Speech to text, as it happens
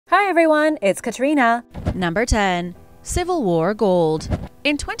Hi everyone, it's Katrina. Number 10. Civil War Gold.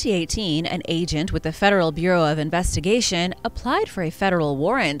 In 2018, an agent with the Federal Bureau of Investigation applied for a federal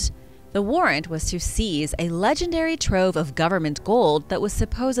warrant. The warrant was to seize a legendary trove of government gold that was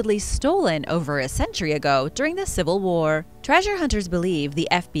supposedly stolen over a century ago during the Civil War. Treasure hunters believe the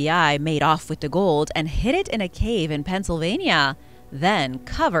FBI made off with the gold and hid it in a cave in Pennsylvania, then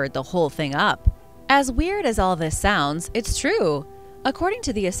covered the whole thing up. As weird as all this sounds, it's true. According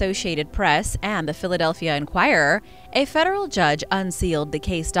to the Associated Press and the Philadelphia Inquirer, a federal judge unsealed the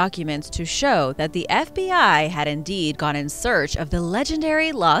case documents to show that the FBI had indeed gone in search of the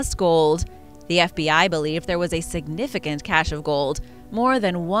legendary lost gold. The FBI believed there was a significant cache of gold, more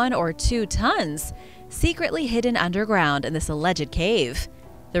than 1 or 2 tons, secretly hidden underground in this alleged cave.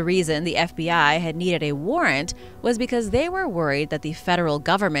 The reason the FBI had needed a warrant was because they were worried that the federal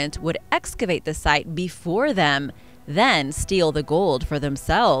government would excavate the site before them, then steal the gold for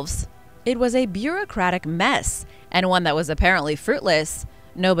themselves. It was a bureaucratic mess, and one that was apparently fruitless.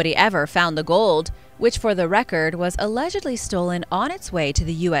 Nobody ever found the gold, which for the record was allegedly stolen on its way to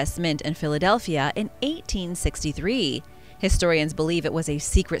the U.S. Mint in Philadelphia in 1863. Historians believe it was a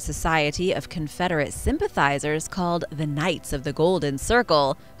secret society of Confederate sympathizers called the Knights of the Golden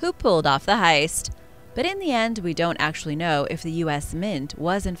Circle who pulled off the heist. But in the end, we don't actually know if the U.S. Mint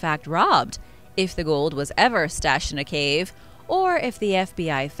was in fact robbed, if the gold was ever stashed in a cave, or if the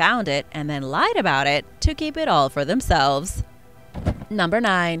FBI found it and then lied about it to keep it all for themselves. Number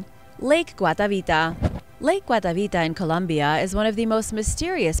 9. Lake Guatavita. Lake Guatavita in Colombia is one of the most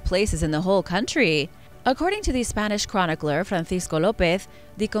mysterious places in the whole country. According to the Spanish chronicler Francisco López,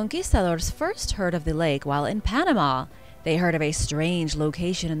 the conquistadors first heard of the lake while in Panama. They heard of a strange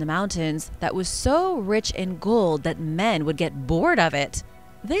location in the mountains that was so rich in gold that men would get bored of it.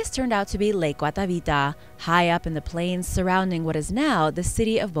 This turned out to be Lake Guatavita, high up in the plains surrounding what is now the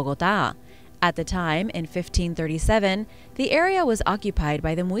city of Bogotá. At the time, in 1537, the area was occupied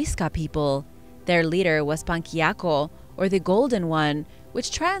by the Muisca people. Their leader was Panquiaco, or the Golden One, which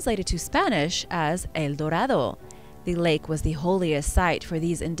translated to Spanish as El Dorado. The lake was the holiest site for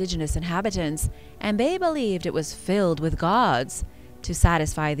these indigenous inhabitants, and they believed it was filled with gods. To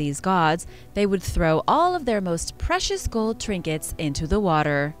satisfy these gods, they would throw all of their most precious gold trinkets into the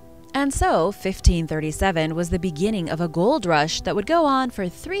water. And so, 1537 was the beginning of a gold rush that would go on for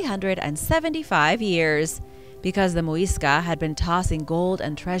 375 years. Because the Muisca had been tossing gold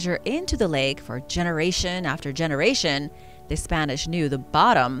and treasure into the lake for generation after generation, the Spanish knew the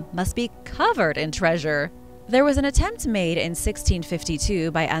bottom must be covered in treasure. There was an attempt made in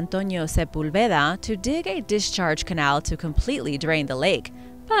 1652 by Antonio Sepulveda to dig a discharge canal to completely drain the lake,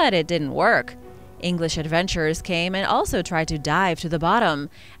 but it didn't work. English adventurers came and also tried to dive to the bottom,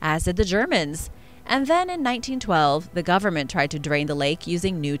 as did the Germans. And then in 1912, the government tried to drain the lake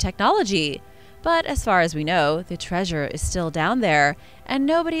using new technology. But as far as we know, the treasure is still down there, and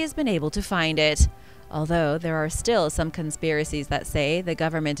nobody has been able to find it. Although there are still some conspiracies that say the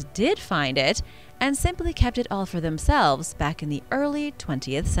government did find it and simply kept it all for themselves back in the early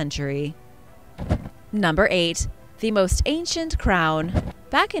 20th century. Number 8. The most ancient crown.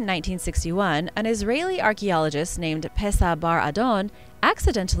 Back in 1961, an Israeli archaeologist named Pesa Bar Adon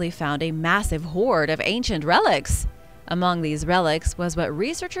accidentally found a massive hoard of ancient relics. Among these relics was what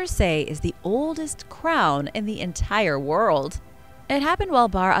researchers say is the oldest crown in the entire world. It happened while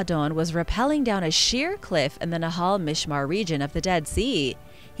Bar Adon was rappelling down a sheer cliff in the Nahal Mishmar region of the Dead Sea.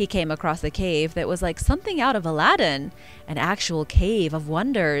 He came across a cave that was like something out of Aladdin, an actual cave of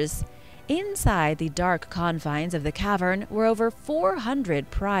wonders. Inside the dark confines of the cavern were over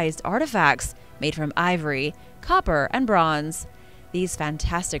 400 prized artifacts made from ivory, copper, and bronze. These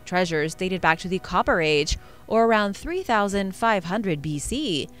fantastic treasures dated back to the Copper Age, or around 3500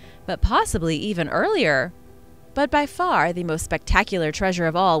 BC, but possibly even earlier. But by far, the most spectacular treasure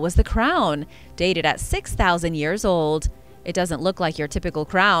of all was the crown, dated at 6,000 years old. It doesn't look like your typical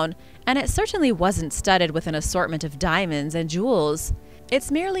crown, and it certainly wasn't studded with an assortment of diamonds and jewels. It's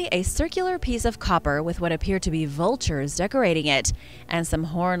merely a circular piece of copper with what appear to be vultures decorating it, and some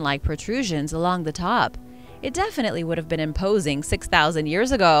horn-like protrusions along the top. It definitely would have been imposing 6,000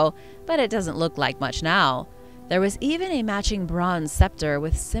 years ago, but it doesn't look like much now. There was even a matching bronze scepter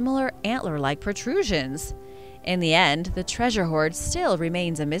with similar antler-like protrusions. In the end, the treasure hoard still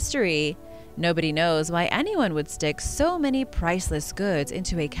remains a mystery. Nobody knows why anyone would stick so many priceless goods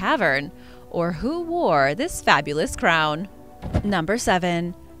into a cavern, or who wore this fabulous crown. Number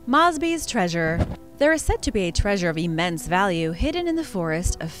 7. Mosby's Treasure. There is said to be a treasure of immense value hidden in the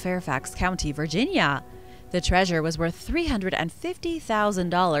forest of Fairfax County, Virginia. The treasure was worth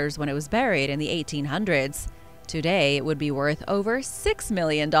 $350,000 when it was buried in the 1800s. Today, it would be worth over $6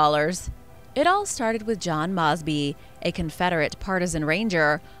 million. It all started with John Mosby, a Confederate partisan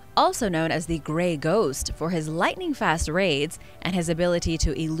ranger, also known as the Gray Ghost for his lightning-fast raids and his ability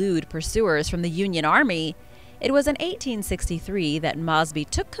to elude pursuers from the Union Army. It was in 1863 that Mosby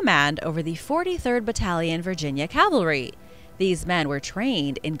took command over the 43rd Battalion Virginia Cavalry. These men were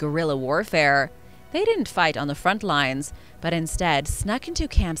trained in guerrilla warfare. They didn't fight on the front lines, but instead snuck into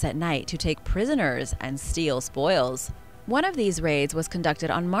camps at night to take prisoners and steal spoils. One of these raids was conducted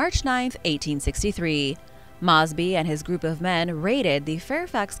on March 9, 1863. Mosby and his group of men raided the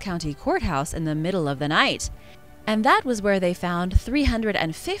Fairfax County Courthouse in the middle of the night. And that was where they found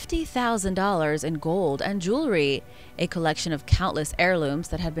 $350,000 in gold and jewelry, a collection of countless heirlooms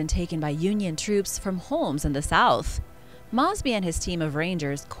that had been taken by Union troops from homes in the South. Mosby and his team of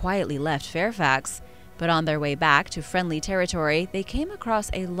rangers quietly left Fairfax, but on their way back to friendly territory, they came across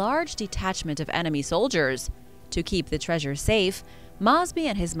a large detachment of enemy soldiers. To keep the treasure safe, Mosby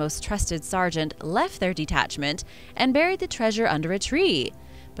and his most trusted sergeant left their detachment and buried the treasure under a tree.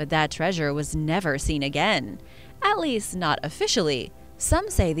 But that treasure was never seen again. At least not officially. Some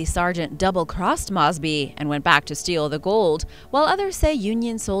say the sergeant double-crossed Mosby and went back to steal the gold, while others say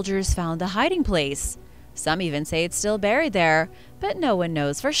Union soldiers found the hiding place. Some even say it's still buried there, but no one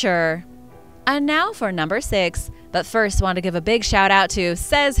knows for sure. And now for number 6, but first want to give a big shout out to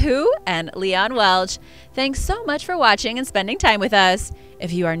Says Who and Leon Welch. Thanks so much for watching and spending time with us.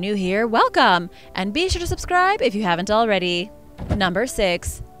 If you are new here, welcome, and be sure to subscribe if you haven't already. Number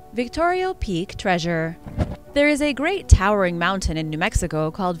 6, Victorio Peak Treasure. There is a great towering mountain in New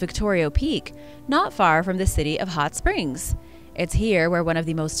Mexico called Victorio Peak, not far from the city of Hot Springs. It's here where one of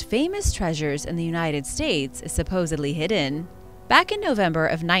the most famous treasures in the United States is supposedly hidden. Back in November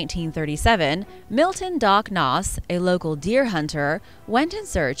of 1937, Milton Doc Noss, a local deer hunter, went in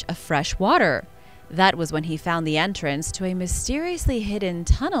search of fresh water. That was when he found the entrance to a mysteriously hidden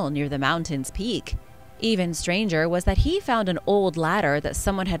tunnel near the mountain's peak. Even stranger was that he found an old ladder that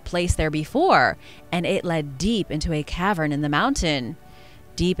someone had placed there before, and it led deep into a cavern in the mountain.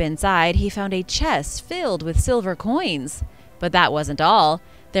 Deep inside, he found a chest filled with silver coins. But that wasn't all.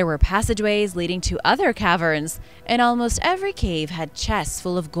 There were passageways leading to other caverns, and almost every cave had chests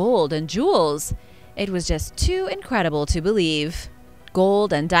full of gold and jewels. It was just too incredible to believe.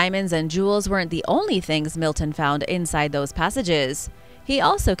 Gold and diamonds and jewels weren't the only things Milton found inside those passages. He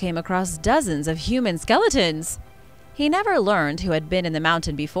also came across dozens of human skeletons. He never learned who had been in the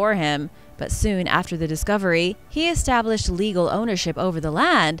mountain before him, but soon after the discovery, he established legal ownership over the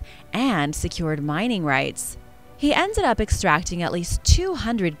land and secured mining rights. He ended up extracting at least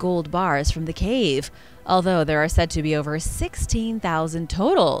 200 gold bars from the cave, although there are said to be over 16,000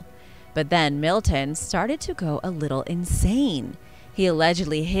 total. But then Milton started to go a little insane. He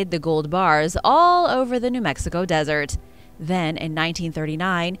allegedly hid the gold bars all over the New Mexico desert. Then, in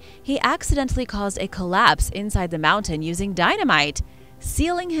 1939, he accidentally caused a collapse inside the mountain using dynamite,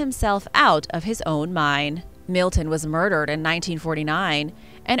 sealing himself out of his own mine. Milton was murdered in 1949,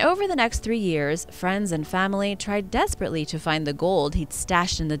 and over the next 3 years, friends and family tried desperately to find the gold he'd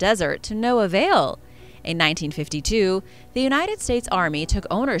stashed in the desert to no avail. In 1952, the United States Army took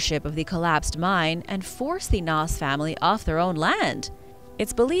ownership of the collapsed mine and forced the Noss family off their own land.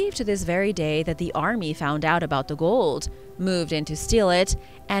 It's believed to this very day that the Army found out about the gold, moved in to steal it,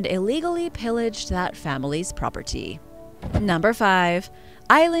 and illegally pillaged that family's property. Number 5.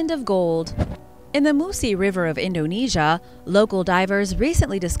 Island of Gold. In the Musi River of Indonesia, local divers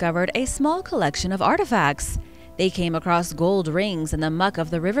recently discovered a small collection of artifacts. They came across gold rings in the muck of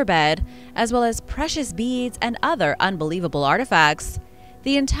the riverbed, as well as precious beads and other unbelievable artifacts.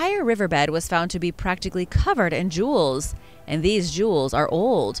 The entire riverbed was found to be practically covered in jewels, and these jewels are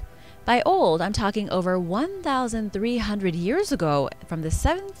old. By old, I'm talking over 1,300 years ago, from the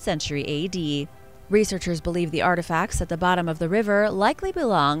 7th century AD. Researchers believe the artifacts at the bottom of the river likely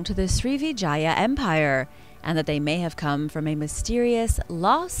belong to the Srivijaya Empire, and that they may have come from a mysterious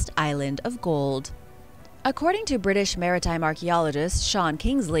lost island of gold. According to British maritime archaeologist Sean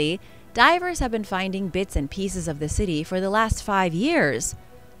Kingsley, divers have been finding bits and pieces of the city for the last 5 years.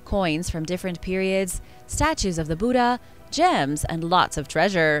 Coins from different periods, statues of the Buddha, gems, and lots of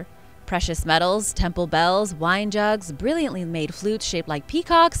treasure. Precious metals, temple bells, wine jugs, brilliantly made flutes shaped like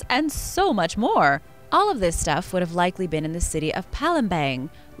peacocks, and so much more. All of this stuff would have likely been in the city of Palembang,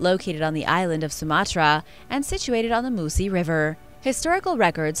 located on the island of Sumatra and situated on the Musi River. Historical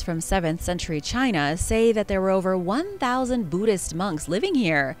records from 7th century China say that there were over 1,000 Buddhist monks living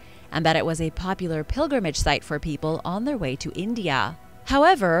here, and that it was a popular pilgrimage site for people on their way to India.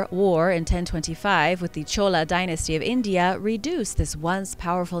 However, war in 1025 with the Chola dynasty of India reduced this once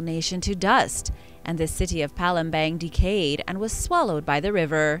powerful nation to dust, and the city of Palembang decayed and was swallowed by the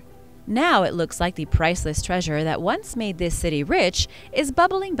river. Now it looks like the priceless treasure that once made this city rich is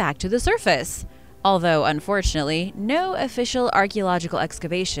bubbling back to the surface. Although, unfortunately, no official archaeological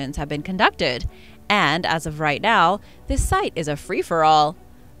excavations have been conducted, and as of right now, this site is a free-for-all.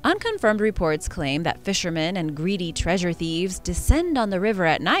 Unconfirmed reports claim that fishermen and greedy treasure thieves descend on the river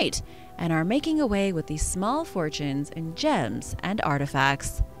at night and are making away with these small fortunes in gems and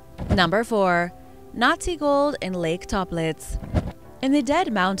artifacts. Number 4. Nazi gold in Lake Toplitz. In the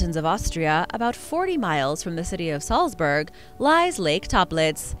Dead Mountains of Austria, about 40 miles from the city of Salzburg, lies Lake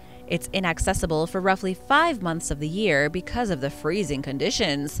Toplitz. It's inaccessible for roughly 5 months of the year because of the freezing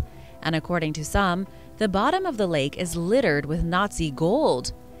conditions. And according to some, the bottom of the lake is littered with Nazi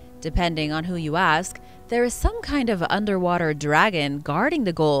gold. Depending on who you ask, there is some kind of underwater dragon guarding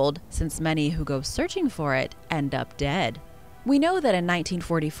the gold, since many who go searching for it end up dead. We know that in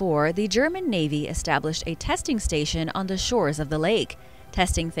 1944, the German Navy established a testing station on the shores of the lake,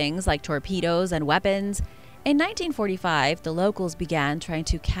 testing things like torpedoes and weapons. In 1945, the locals began trying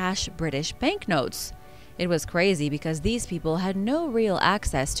to cash British banknotes. It was crazy because these people had no real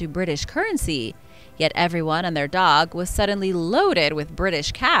access to British currency, yet everyone and their dog was suddenly loaded with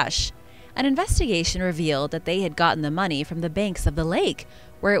British cash. An investigation revealed that they had gotten the money from the banks of the lake,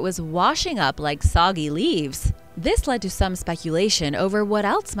 where it was washing up like soggy leaves. This led to some speculation over what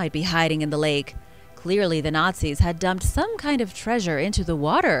else might be hiding in the lake. Clearly, the Nazis had dumped some kind of treasure into the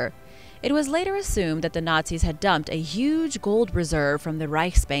water. It was later assumed that the Nazis had dumped a huge gold reserve from the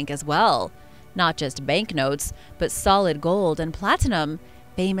Reichsbank as well. Not just banknotes, but solid gold and platinum,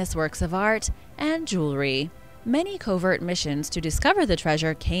 famous works of art, and jewelry. Many covert missions to discover the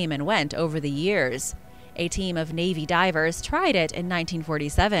treasure came and went over the years. A team of Navy divers tried it in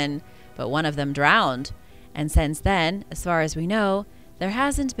 1947, but one of them drowned. And since then, as far as we know, there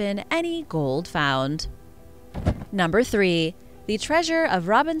hasn't been any gold found. Number 3. The treasure of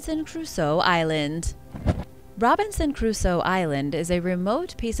Robinson Crusoe Island. Robinson Crusoe Island is a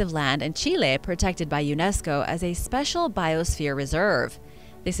remote piece of land in Chile protected by UNESCO as a special biosphere reserve.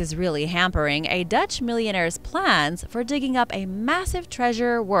 This is really hampering a Dutch millionaire's plans for digging up a massive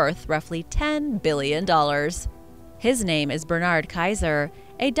treasure worth roughly $10 billion. His name is Bernard Kaiser,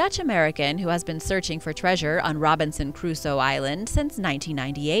 a Dutch American who has been searching for treasure on Robinson Crusoe Island since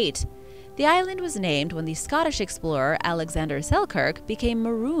 1998. The island was named when the Scottish explorer Alexander Selkirk became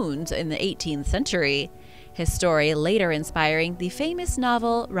marooned in the 18th century, his story later inspiring the famous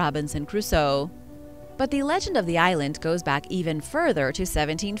novel Robinson Crusoe. But the legend of the island goes back even further to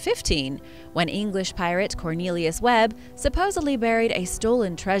 1715, when English pirate Cornelius Webb supposedly buried a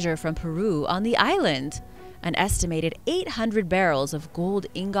stolen treasure from Peru on the island. An estimated 800 barrels of gold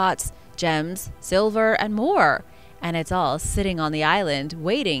ingots, gems, silver, and more. And it's all sitting on the island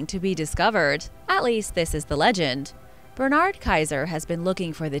waiting to be discovered. At least this is the legend. Bernard Kaiser has been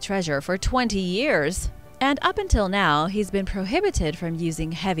looking for the treasure for 20 years. And up until now, he's been prohibited from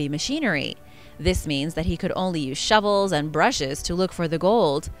using heavy machinery. This means that he could only use shovels and brushes to look for the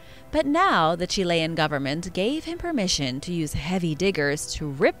gold. But now, the Chilean government gave him permission to use heavy diggers to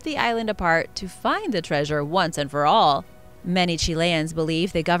rip the island apart to find the treasure once and for all. Many Chileans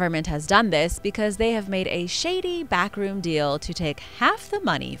believe the government has done this because they have made a shady backroom deal to take half the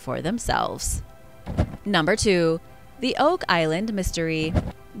money for themselves. Number 2. The Oak Island Mystery.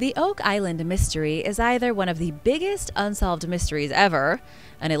 The Oak Island Mystery is either one of the biggest unsolved mysteries ever,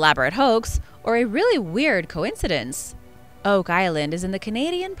 an elaborate hoax, or a really weird coincidence. Oak Island is in the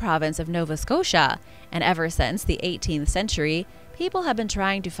Canadian province of Nova Scotia, and ever since the 18th century, people have been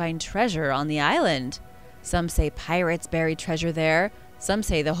trying to find treasure on the island. Some say pirates buried treasure there, some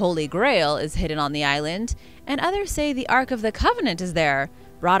say the Holy Grail is hidden on the island, and others say the Ark of the Covenant is there,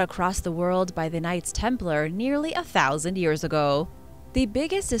 brought across the world by the Knights Templar nearly 1,000 years ago. The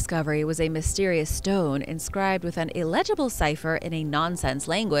biggest discovery was a mysterious stone inscribed with an illegible cipher in a nonsense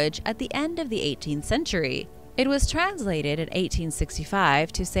language at the end of the 18th century. It was translated in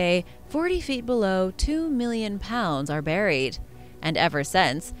 1865 to say 40 feet below 2 million pounds are buried. And ever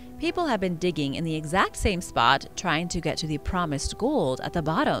since, people have been digging in the exact same spot trying to get to the promised gold at the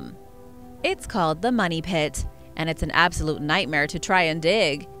bottom. It's called the Money Pit, and it's an absolute nightmare to try and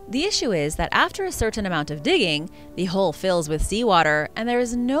dig. The issue is that after a certain amount of digging, the hole fills with seawater and there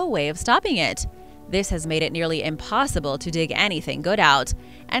is no way of stopping it. This has made it nearly impossible to dig anything good out,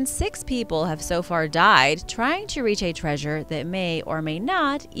 and 6 people have so far died trying to reach a treasure that may or may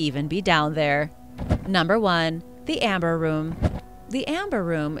not even be down there. Number 1. The Amber Room. The Amber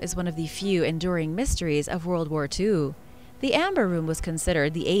Room is one of the few enduring mysteries of World War II. The Amber Room was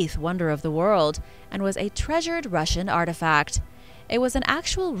considered the 8th wonder of the world and was a treasured Russian artifact. It was an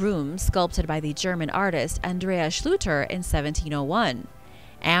actual room sculpted by the German artist Andreas Schluter in 1701.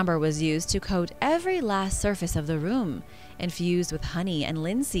 Amber was used to coat every last surface of the room, infused with honey and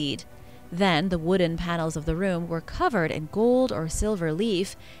linseed. Then the wooden panels of the room were covered in gold or silver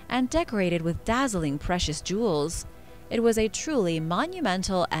leaf and decorated with dazzling precious jewels. It was a truly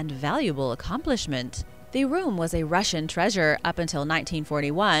monumental and valuable accomplishment. The room was a Russian treasure up until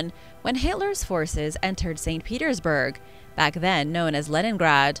 1941, when Hitler's forces entered St. Petersburg, back then known as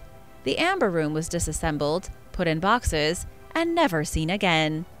Leningrad. The Amber Room was disassembled, put in boxes, and never seen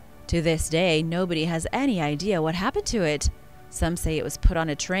again. To this day, nobody has any idea what happened to it. Some say it was put on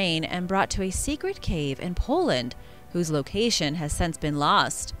a train and brought to a secret cave in Poland, whose location has since been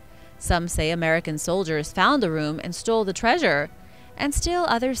lost. Some say American soldiers found the room and stole the treasure, and still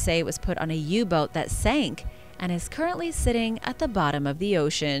others say it was put on a U-boat that sank and is currently sitting at the bottom of the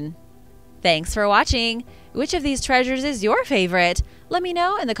ocean. Thanks for watching! Which of these treasures is your favorite? Let me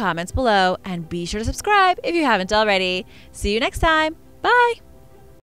know in the comments below, and be sure to subscribe if you haven't already. See you next time. Bye!